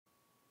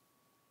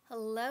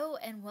Hello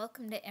and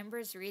welcome to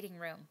Ember's Reading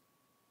Room.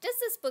 Does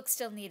this book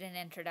still need an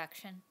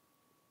introduction?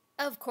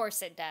 Of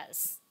course it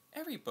does.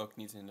 Every book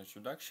needs an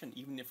introduction,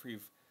 even if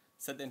we've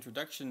said the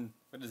introduction,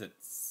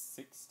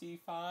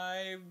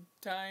 65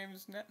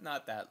 times?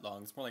 Not that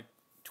long, it's more like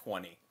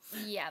 20.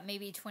 Yeah,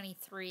 maybe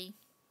 23.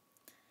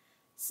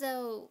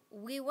 So,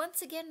 we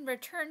once again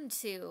return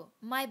to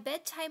my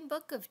bedtime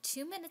book of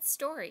 2-minute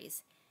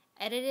stories,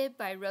 edited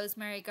by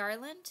Rosemary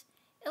Garland,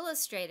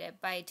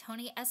 illustrated by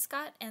Tony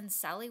Escott and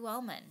Sally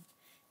Wellman.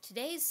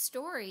 Today's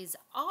stories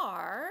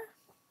are...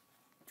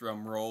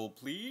 Drum roll,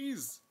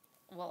 please.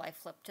 Well, I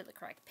flipped to the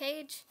correct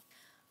page.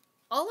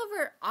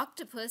 Oliver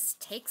Octopus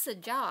Takes a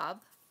Job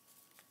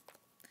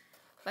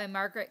by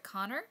Margaret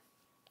Connor,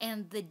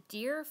 and The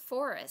Deer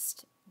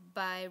Forest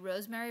by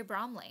Rosemary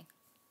Bromley.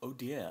 Oh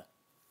dear.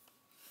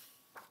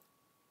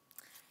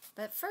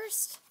 But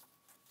first,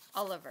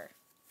 Oliver.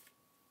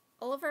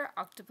 Oliver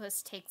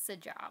Octopus Takes a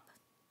Job.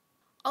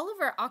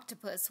 Oliver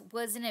Octopus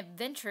was an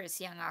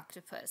adventurous young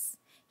octopus.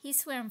 He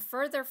swam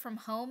further from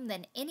home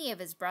than any of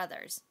his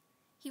brothers.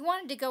 He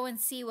wanted to go and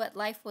see what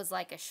life was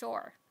like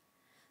ashore.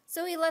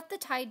 So he let the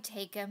tide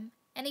take him,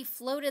 and he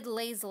floated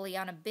lazily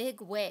on a big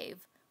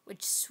wave,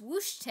 which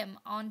swooshed him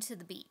onto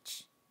the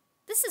beach.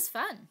 "This is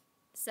fun,"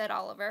 said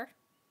Oliver.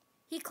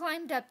 He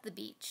climbed up the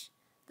beach.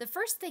 The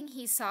first thing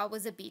he saw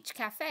was a beach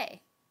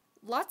cafe.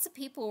 Lots of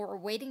people were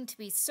waiting to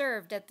be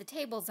served at the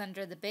tables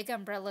under the big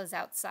umbrellas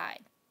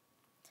outside.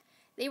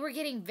 They were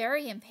getting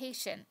very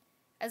impatient,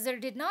 as there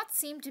did not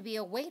seem to be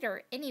a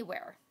waiter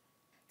anywhere.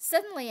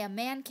 Suddenly a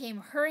man came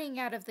hurrying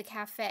out of the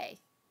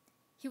cafe.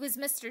 He was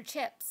Mr.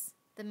 Chips,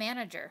 the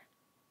manager.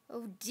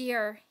 "Oh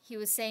dear," he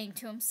was saying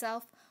to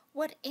himself,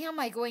 "what am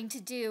I going to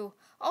do?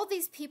 All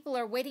these people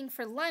are waiting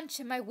for lunch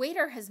and my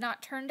waiter has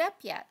not turned up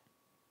yet."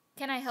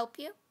 "Can I help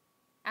you?"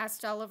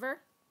 asked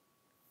Oliver.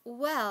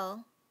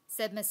 "Well,"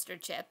 said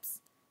Mr. Chips,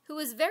 who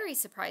was very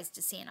surprised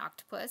to see an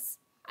octopus,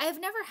 "I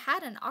have never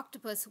had an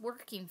octopus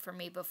working for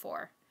me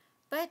before,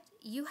 but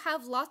you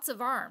have lots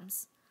of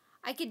arms.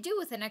 I could do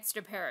with an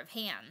extra pair of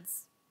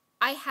hands."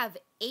 "I have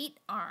 8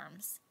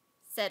 arms,"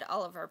 said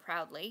Oliver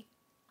proudly.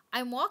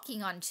 "I'm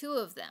walking on 2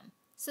 of them,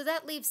 so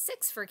that leaves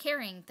 6 for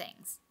carrying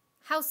things."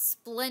 "How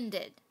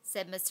splendid,"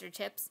 said Mr.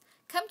 Chips.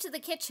 "Come to the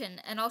kitchen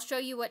and I'll show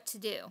you what to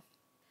do."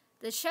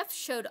 The chef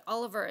showed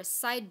Oliver a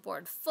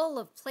sideboard full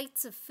of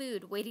plates of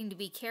food waiting to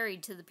be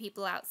carried to the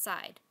people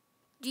outside.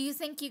 "Do you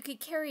think you could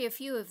carry a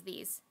few of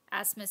these?"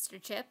 asked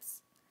Mr.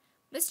 Chips.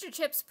 Mr.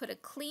 Chips put a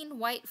clean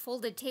white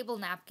folded table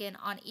napkin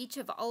on each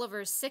of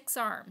Oliver's 6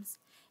 arms,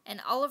 and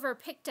Oliver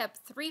picked up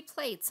 3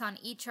 plates on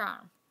each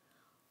arm,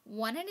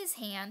 1 in his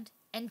hand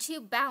and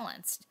 2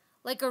 balanced,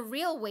 like a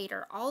real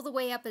waiter all the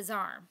way up his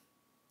arm.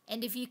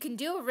 And if you can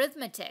do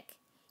arithmetic,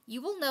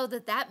 you will know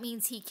that that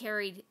means he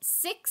carried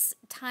 6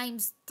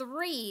 times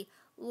 3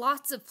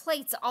 lots of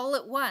plates all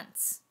at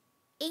once.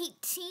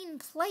 18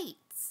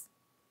 plates!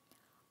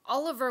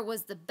 Oliver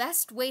was the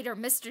best waiter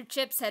Mr.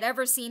 Chips had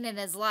ever seen in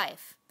his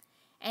life,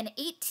 and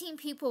 18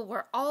 people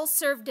were all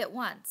served at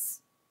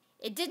once.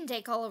 It didn't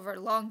take Oliver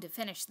long to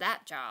finish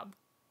that job.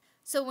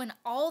 So when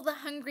all the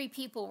hungry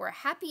people were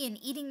happy and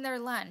eating their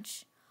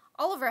lunch,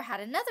 Oliver had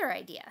another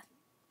idea.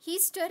 He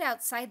stood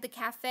outside the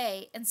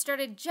cafe and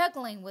started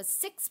juggling with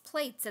 6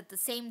 plates at the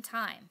same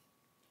time.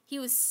 He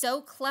was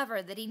so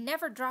clever that he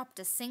never dropped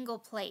a single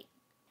plate,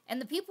 and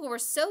the people were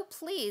so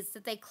pleased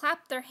that they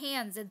clapped their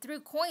hands and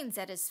threw coins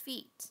at his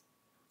feet.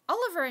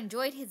 Oliver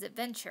enjoyed his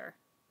adventure,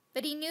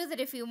 but he knew that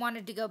if he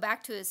wanted to go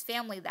back to his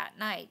family that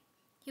night,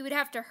 he would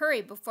have to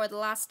hurry before the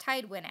last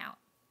tide went out.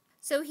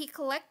 So he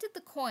collected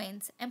the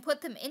coins and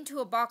put them into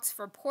a box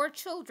for poor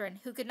children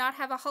who could not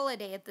have a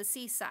holiday at the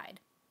seaside.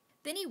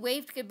 Then he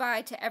waved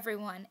goodbye to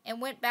everyone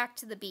and went back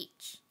to the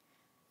beach.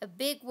 A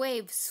big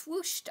wave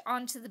swooshed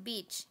onto the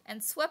beach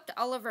and swept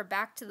Oliver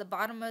back to the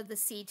bottom of the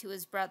sea to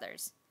his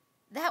brothers.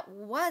 That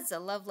was a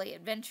lovely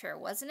adventure,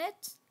 wasn't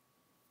it?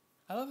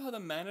 I love how the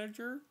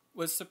manager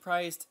was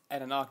surprised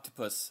at an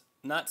octopus,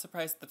 not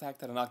surprised at the fact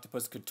that an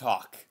octopus could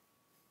talk.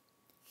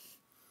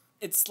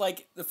 It's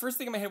like, the first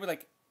thing in my head was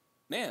like,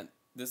 man,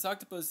 this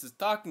octopus is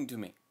talking to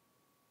me.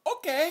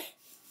 Okay.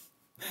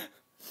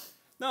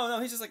 No,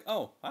 he's just like,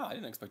 oh, wow, I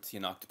didn't expect to see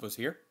an octopus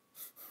here.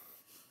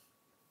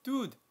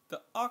 Dude,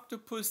 the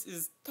octopus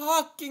is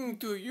talking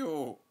to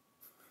you.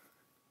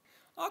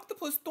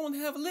 Octopus don't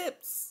have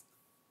lips.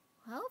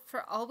 Well,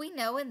 for all we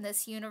know in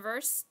this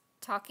universe,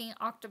 talking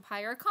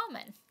octopi are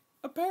common.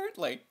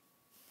 Apparently.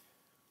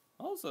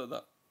 Also,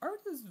 the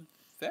art is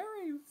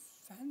very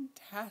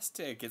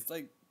fantastic. It's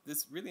like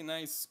this really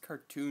nice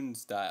cartoon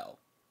style.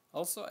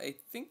 Also, I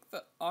think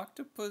the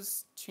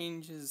octopus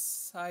changes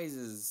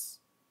sizes.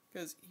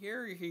 Because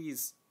here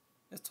he's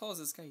as tall as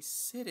this guy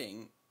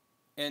sitting,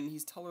 and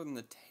he's taller than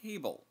the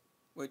table,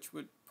 which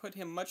would put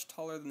him much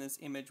taller than this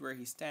image where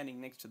he's standing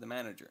next to the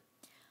manager.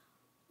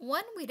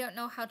 1, we don't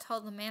know how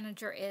tall the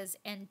manager is,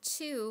 and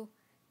 2,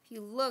 if you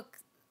look,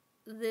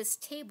 this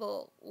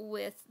table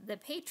with the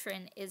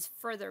patron is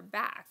further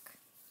back.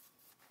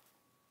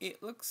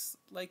 It looks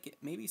like it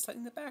may be slightly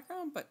in the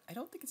background, but I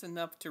don't think it's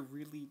enough to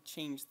really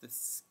change the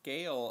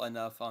scale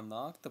enough on the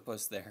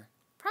octopus there.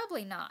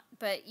 Probably not,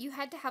 but you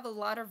had to have a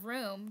lot of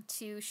room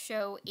to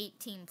show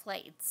 18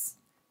 plates.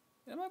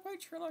 I'm not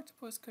quite sure an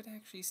octopus could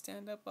actually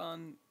stand up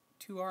on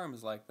 2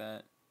 arms like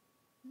that.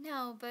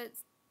 No, but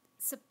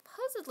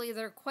supposedly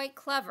they're quite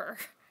clever.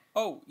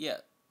 Oh, yeah.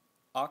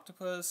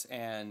 Octopus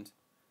and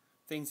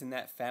things in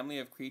that family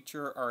of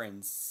creature are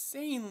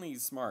insanely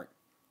smart.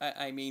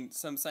 I mean,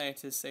 some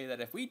scientists say that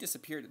if we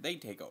disappeared,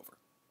 they'd take over.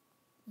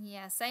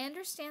 Yes, I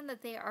understand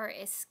that they are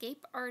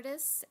escape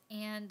artists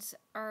and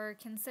are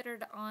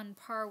considered on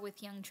par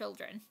with young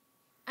children,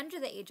 under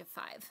the age of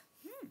 5.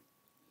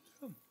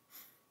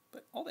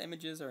 But all the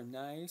images are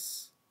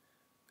nice.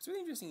 What's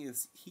really interesting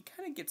is he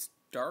kind of gets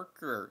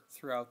darker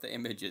throughout the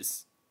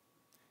images.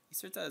 He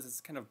starts out as this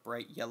kind of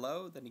bright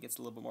yellow, then he gets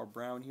a little bit more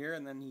brown here,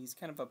 and then he's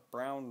kind of a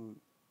brown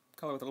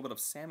color with a little bit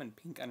of salmon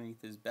pink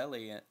underneath his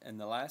belly in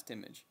the last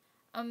image.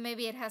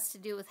 Maybe it has to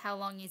do with how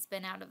long he's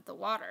been out of the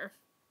water.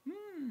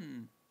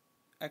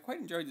 I quite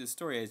enjoyed this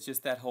story. It's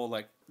just that whole,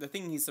 the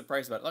thing he's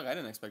surprised about. Look, I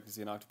didn't expect to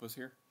see an octopus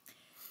here.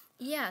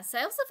 Yes,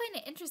 I also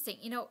find it interesting.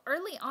 You know,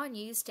 early on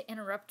you used to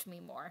interrupt me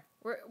more.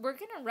 We're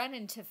going to run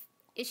into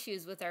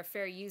issues with our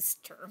fair use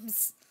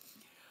terms.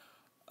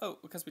 Oh,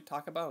 because we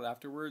talk about it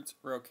afterwards,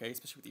 we're okay,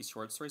 especially with these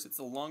short stories. It's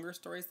the longer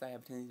stories that I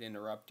have a tendency to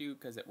interrupt you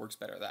because it works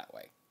better that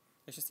way.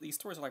 It's just these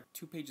stories are like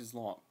 2 pages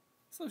long.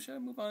 So should I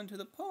move on to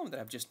the poem that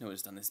I've just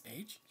noticed on this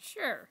page?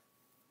 Sure.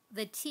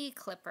 The Tea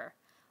Clipper.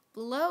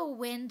 Blow,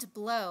 wind,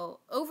 blow,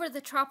 over the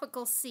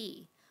tropical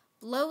sea.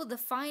 Blow the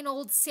fine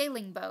old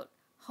sailing boat,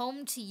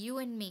 home to you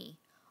and me.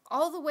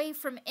 All the way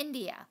from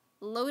India,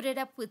 loaded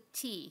up with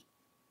tea.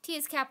 Tea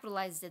is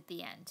capitalized at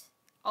the end.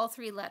 All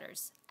 3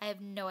 letters. I have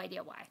no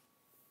idea why.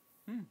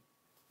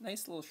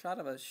 Nice little shot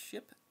of a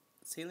ship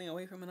sailing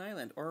away from an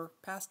island, or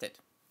past it.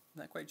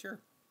 Not quite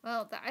sure.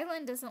 Well, the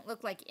island doesn't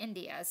look like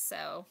India,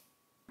 so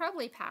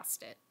probably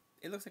past it.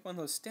 It looks like one of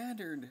those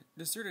standard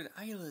deserted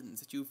islands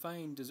that you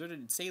find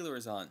deserted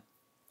sailors on.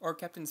 Or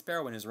Captain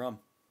Sparrow in his rum.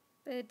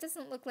 But it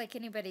doesn't look like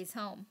anybody's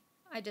home.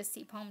 I just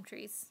see palm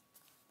trees.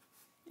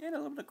 And a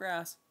little bit of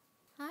grass.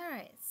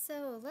 Alright,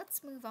 so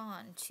let's move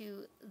on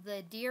to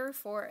the Deer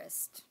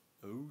Forest.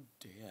 Oh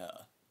dear.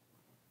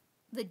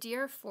 The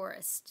Deer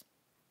Forest.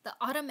 The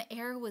autumn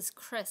air was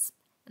crisp,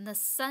 and the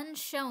sun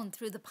shone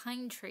through the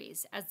pine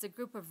trees as the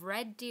group of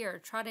red deer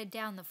trotted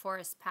down the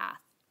forest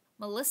path.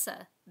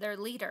 Melissa, their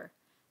leader,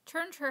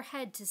 turned her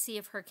head to see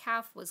if her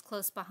calf was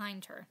close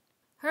behind her.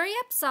 "Hurry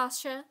up,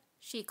 Sasha,"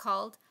 she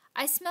called.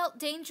 "I smelt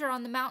danger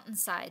on the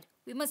mountainside.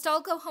 We must all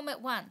go home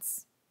at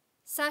once."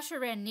 Sasha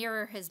ran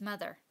nearer his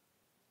mother.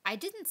 "I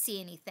didn't see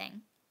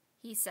anything,"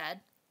 he said.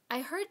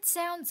 "I heard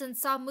sounds and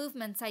saw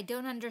movements I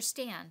don't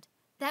understand.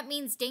 That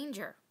means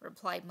danger,"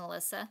 replied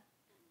Melissa.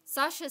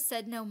 Sasha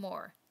said no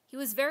more. He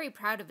was very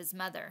proud of his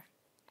mother.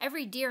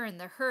 Every deer in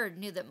the herd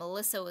knew that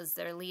Melissa was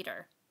their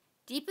leader.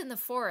 Deep in the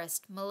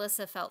forest,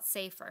 Melissa felt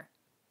safer.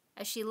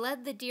 As she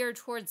led the deer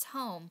towards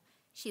home,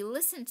 she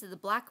listened to the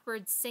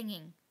blackbirds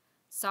singing,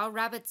 saw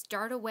rabbits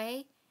dart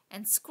away,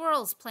 and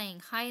squirrels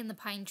playing high in the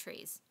pine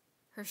trees.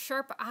 Her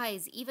sharp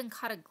eyes even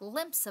caught a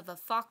glimpse of a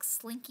fox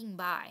slinking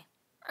by.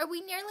 "Are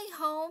we nearly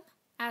home?"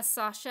 asked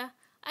Sasha.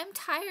 "I'm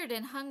tired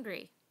and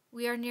hungry."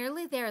 "We are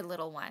nearly there,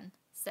 little one,"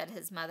 said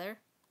his mother.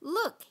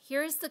 "Look,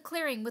 here is the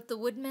clearing with the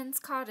woodman's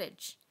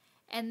cottage,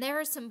 and there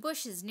are some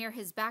bushes near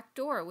his back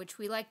door which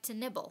we like to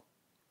nibble."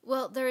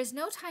 "Well, there is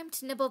no time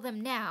to nibble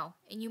them now,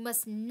 and you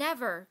must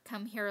never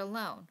come here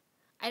alone.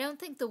 I don't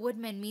think the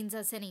woodman means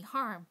us any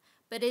harm,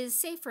 but it is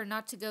safer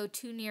not to go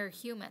too near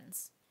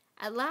humans."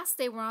 At last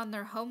they were on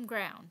their home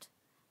ground.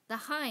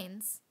 The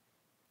hinds,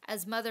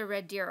 as mother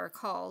red deer are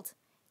called,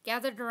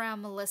 gathered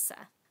around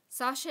Melissa.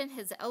 Sasha and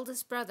his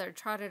eldest brother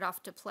trotted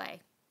off to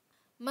play.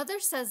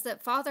 "Mother says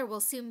that father will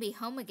soon be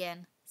home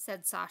again,"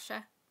 said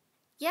Sasha.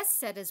 "Yes,"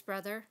 said his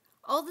brother.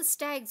 "All the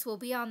stags will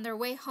be on their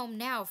way home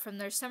now from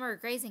their summer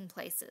grazing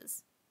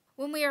places.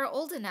 When we are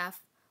old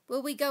enough,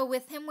 will we go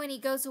with him when he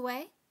goes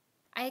away?"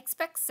 "I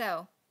expect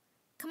so.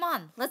 Come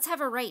on, let's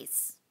have a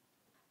race."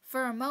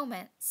 For a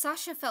moment,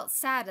 Sasha felt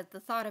sad at the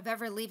thought of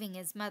ever leaving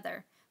his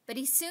mother, but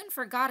he soon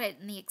forgot it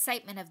in the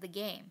excitement of the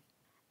game.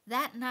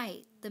 That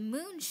night, the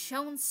moon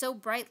shone so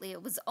brightly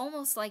it was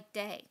almost like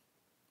day.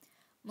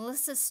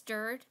 Melissa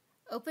stirred,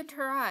 opened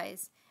her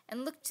eyes,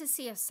 and looked to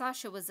see if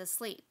Sasha was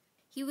asleep.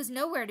 He was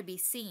nowhere to be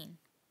seen.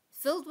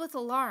 Filled with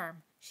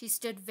alarm, she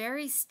stood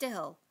very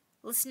still,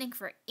 listening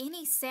for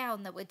any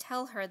sound that would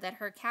tell her that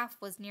her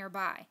calf was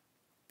nearby.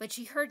 But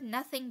she heard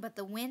nothing but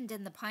the wind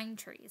in the pine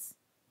trees.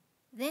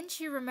 Then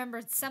she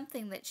remembered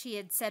something that she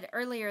had said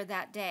earlier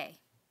that day.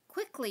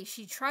 Quickly,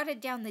 she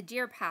trotted down the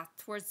deer path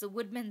towards the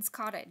woodman's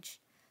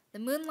cottage. The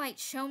moonlight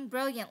shone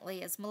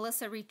brilliantly as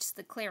Melissa reached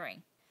the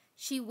clearing.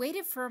 She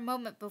waited for a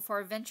moment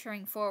before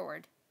venturing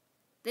forward.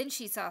 Then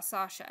she saw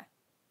Sasha.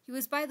 He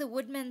was by the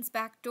woodman's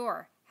back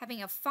door,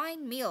 having a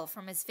fine meal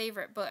from his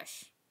favorite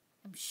bush.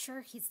 "I'm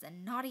sure he's the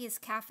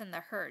naughtiest calf in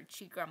the herd,"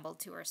 she grumbled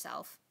to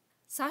herself.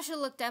 Sasha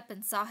looked up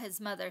and saw his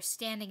mother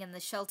standing in the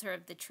shelter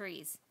of the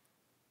trees.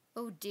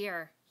 Oh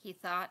dear, he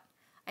thought.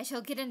 I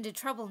shall get into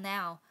trouble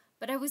now,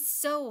 but I was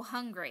so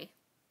hungry.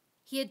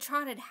 He had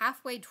trotted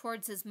halfway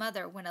towards his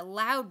mother when a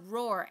loud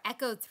roar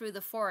echoed through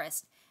the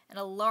forest, and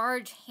a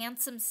large,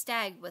 handsome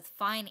stag with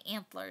fine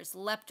antlers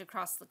leapt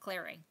across the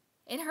clearing.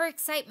 In her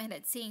excitement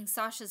at seeing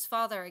Sasha's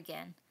father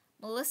again,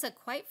 Melissa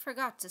quite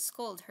forgot to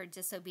scold her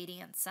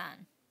disobedient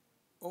son.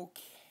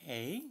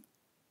 Okay.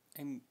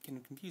 I'm kind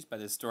of confused by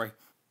this story.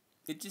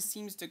 It just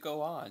seems to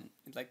go on.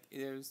 Like,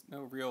 there's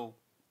no real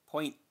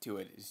point to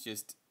it. It's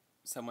just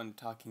someone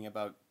talking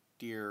about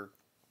deer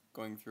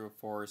going through a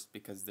forest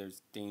because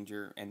there's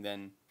danger, and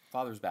then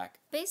father's back.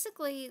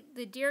 Basically,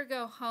 the deer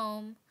go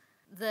home,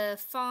 the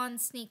fawn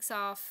sneaks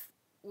off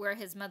where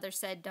his mother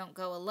said don't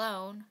go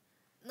alone,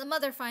 the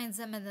mother finds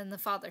him, and then the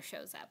father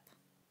shows up.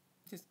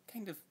 Just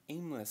kind of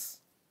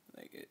aimless.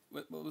 Like,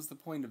 what was the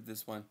point of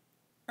this one?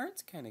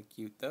 Art's kind of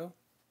cute, though.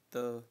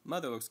 The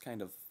mother looks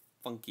kind of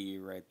funky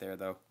right there,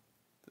 though.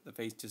 The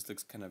face just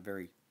looks kind of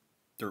very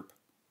derp.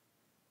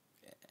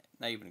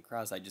 Not even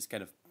cross-eyed, just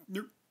kind of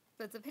derp.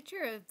 But the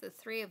picture of the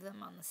three of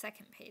them on the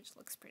second page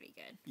looks pretty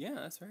good. Yeah,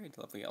 that's very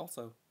lovely.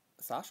 Also,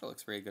 Sasha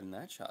looks very good in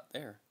that shot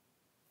there.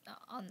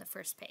 On the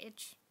first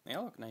page. They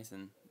all look nice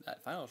in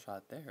that final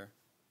shot there.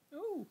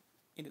 Oh,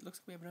 and it looks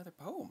like we have another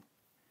poem.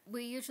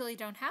 We usually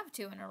don't have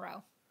two in a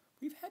row.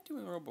 We've had two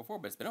in a row before,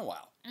 but it's been a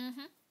while.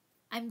 Mm-hmm.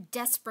 I'm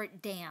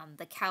Desperate Dan,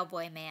 the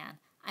cowboy man.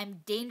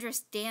 I'm Dangerous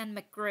Dan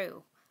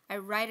McGrew. I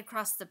ride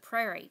across the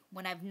prairie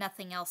when I've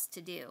nothing else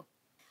to do.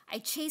 I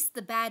chase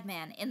the bad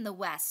man in the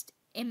west,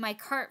 in my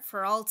cart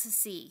for all to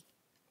see.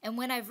 And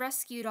when I've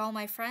rescued all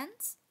my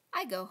friends,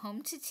 I go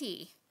home to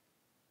tea.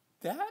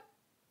 That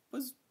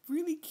was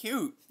really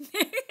cute.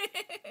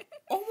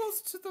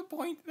 Almost to the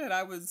point that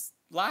I was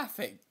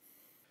laughing.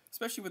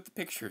 Especially with the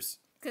pictures.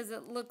 Because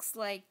it looks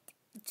like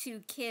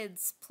two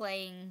kids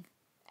playing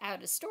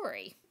out a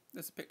story.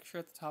 There's a picture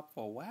at the top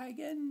of a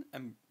wagon.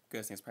 I'm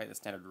guessing it's probably the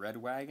standard red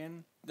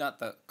wagon. Not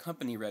the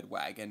company red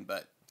wagon,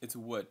 but it's a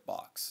wood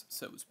box.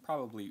 So it was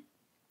probably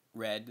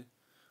red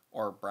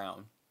or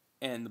brown.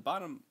 And the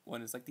bottom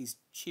one is like these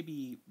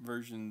chibi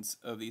versions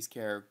of these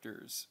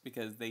characters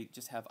because they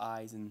just have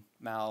eyes and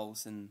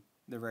mouths and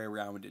they're very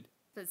rounded.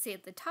 But see,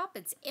 at the top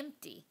it's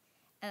empty.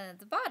 And at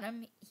the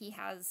bottom, he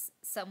has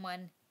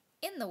someone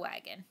in the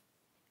wagon.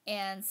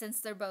 And since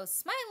they're both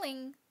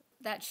smiling,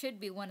 that should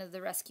be one of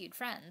the rescued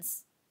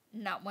friends,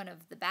 not one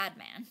of the bad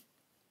man.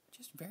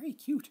 Just very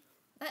cute.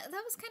 That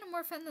was kind of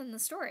more fun than the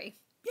story.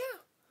 Yeah.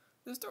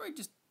 The story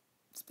just,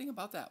 something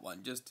about that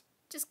one, just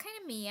kind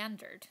of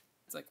meandered.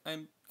 It's like,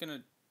 I'm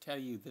gonna tell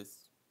you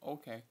this.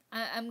 Okay.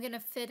 I'm gonna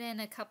fit in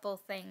a couple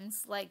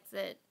things, like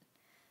that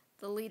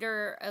the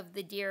leader of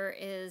the deer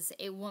is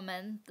a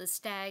woman. The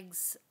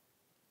stags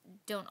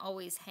don't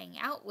always hang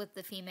out with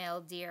the female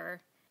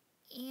deer,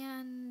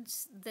 and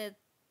that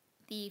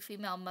the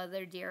female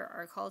mother deer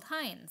are called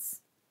hinds.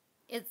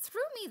 It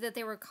threw me that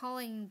they were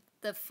calling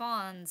the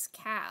fawns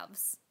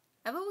calves.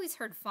 I've always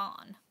heard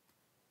fawn.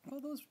 Well,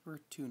 those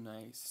were two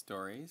nice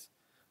stories.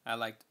 I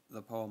liked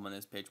the poem on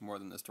this page more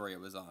than the story it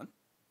was on.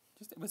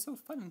 It was so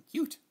fun and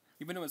cute.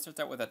 Even though it starts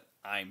out with that,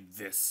 I'm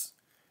this.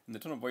 And the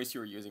tone of voice you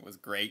were using was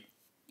great.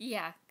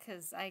 Yeah,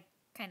 because I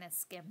kind of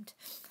skimmed.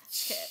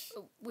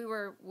 We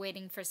were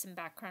waiting for some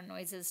background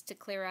noises to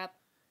clear up.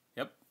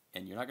 Yep,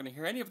 and you're not going to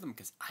hear any of them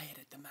because I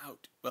edit them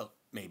out. Well,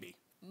 maybe.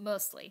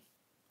 Mostly.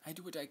 I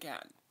do what I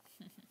can.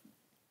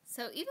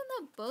 So even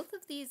though both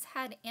of these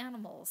had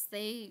animals,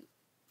 they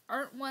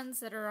aren't ones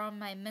that are on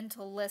my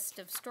mental list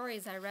of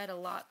stories I read a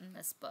lot in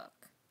this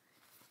book.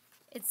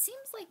 It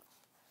seems like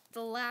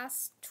the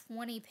last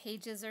 20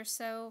 pages or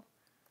so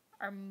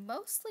are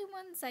mostly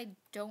ones I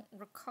don't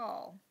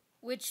recall,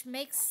 which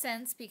makes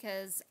sense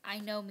because I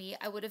know me,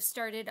 I would have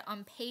started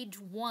on page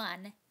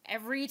 1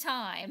 every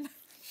time.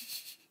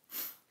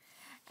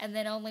 And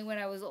then only when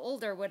I was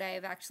older would I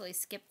have actually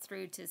skipped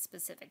through to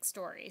specific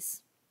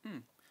stories.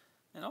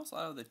 And also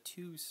out of the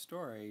two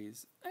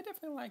stories, I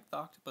definitely like the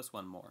octopus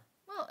one more.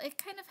 Well,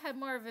 it kind of had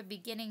more of a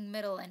beginning,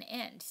 middle, and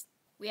end.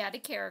 We had a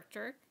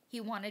character,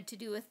 he wanted to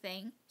do a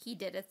thing, he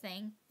did a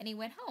thing, and he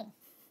went home.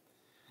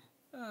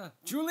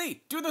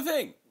 Julie, do the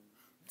thing!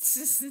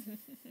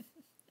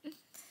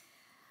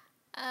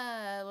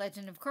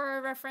 Legend of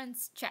Korra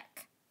reference,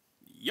 check.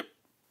 Yep.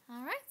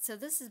 Alright, so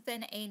this has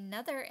been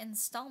another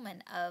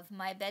installment of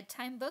my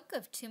bedtime book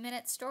of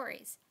 2-minute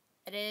stories.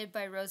 Edited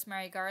by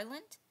Rosemary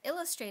Garland,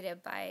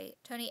 illustrated by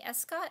Tony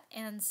Escott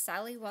and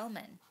Sally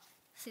Wellman.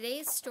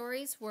 Today's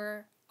stories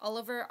were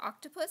Oliver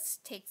Octopus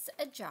Takes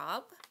a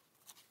Job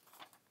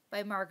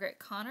by Margaret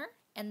Connor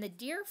and The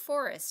Deer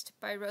Forest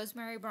by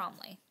Rosemary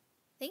Bromley.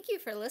 Thank you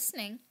for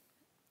listening.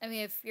 I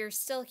mean, if you're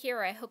still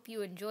here, I hope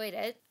you enjoyed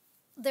it.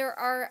 There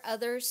are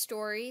other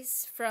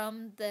stories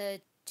from the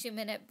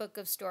 2-minute book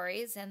of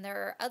stories, and there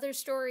are other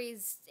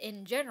stories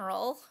in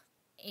general.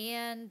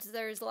 And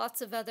there's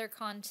lots of other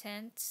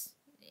content,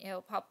 you know,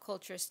 pop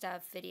culture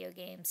stuff, video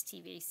games,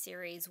 TV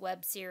series,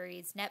 web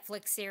series,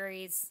 Netflix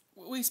series.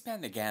 We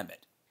span the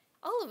gambit.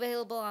 All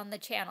available on the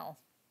channel.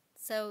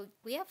 So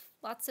we have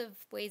lots of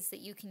ways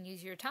that you can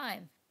use your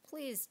time.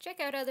 please check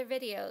out other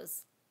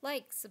videos.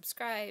 Like,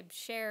 subscribe,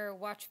 share,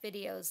 watch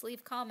videos,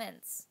 leave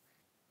comments.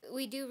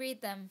 We do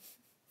read them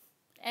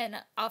and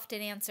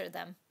often answer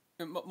them.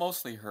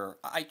 Mostly her.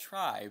 I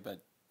try,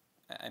 but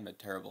I'm a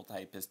terrible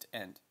typist.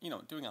 And,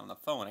 doing it on the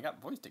phone, I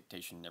got voice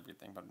dictation and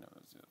everything, but no.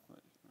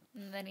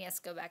 And then he has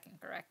to go back and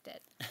correct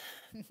it.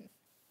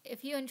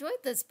 If you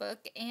enjoyed this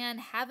book and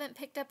haven't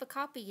picked up a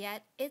copy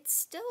yet, it's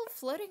still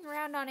floating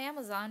around on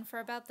Amazon for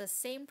about the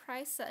same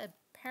price.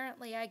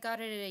 Apparently I got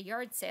it at a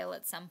yard sale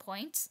at some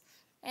point.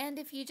 And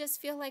if you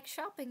just feel like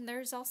shopping,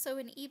 there's also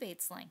an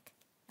Ebates link.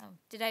 Oh,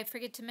 did I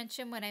forget to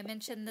mention when I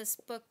mentioned this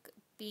book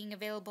being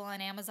available on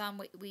Amazon,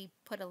 we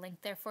put a link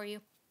there for you?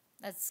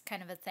 That's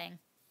kind of a thing.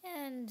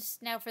 And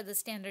now for the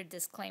standard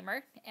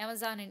disclaimer.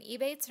 Amazon and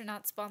Ebates are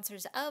not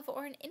sponsors of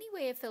or in any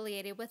way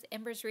affiliated with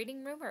Ember's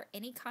Reading Room or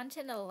any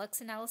content of the Lux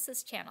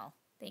Analysis channel.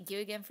 Thank you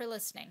again for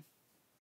listening.